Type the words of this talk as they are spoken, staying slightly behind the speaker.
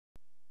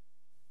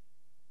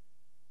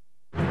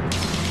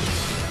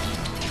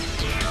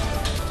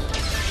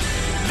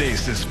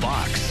This is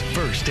Fox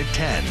First at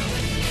 10.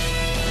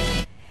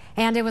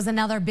 And it was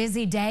another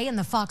busy day in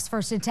the Fox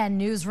First at 10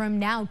 newsroom.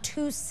 Now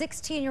 2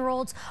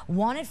 16-year-olds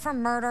wanted for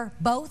murder,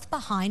 both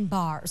behind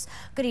bars.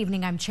 Good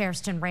evening, I'm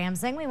Cheriston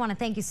Ramsing. We want to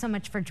thank you so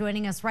much for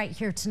joining us right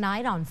here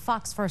tonight on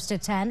Fox First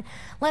at 10.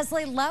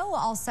 Leslie Lowe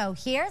also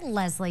here.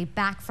 Leslie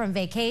back from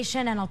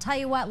vacation. And I'll tell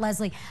you what,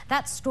 Leslie,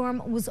 that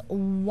storm was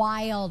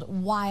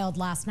wild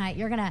last night.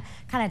 You're going to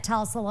kind of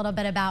tell us a little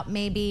bit about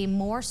maybe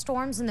more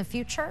storms in the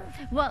future?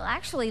 Well,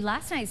 actually,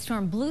 last night's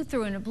storm blew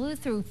through, and it blew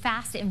through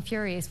fast and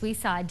furious. We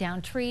saw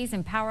down trees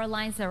and power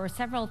lines. There were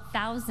several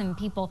thousand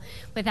people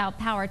without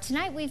power.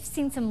 Tonight, we've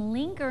seen some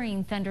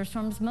lingering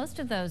thunderstorms, most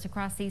of those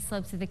across these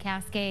slopes of the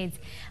Cascades,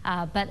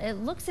 but it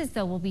looks as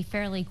though we'll be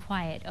fairly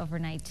quiet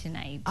overnight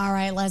tonight. All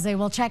right, Leslie,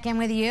 we'll check in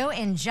with you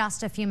in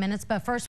just a few minutes, but first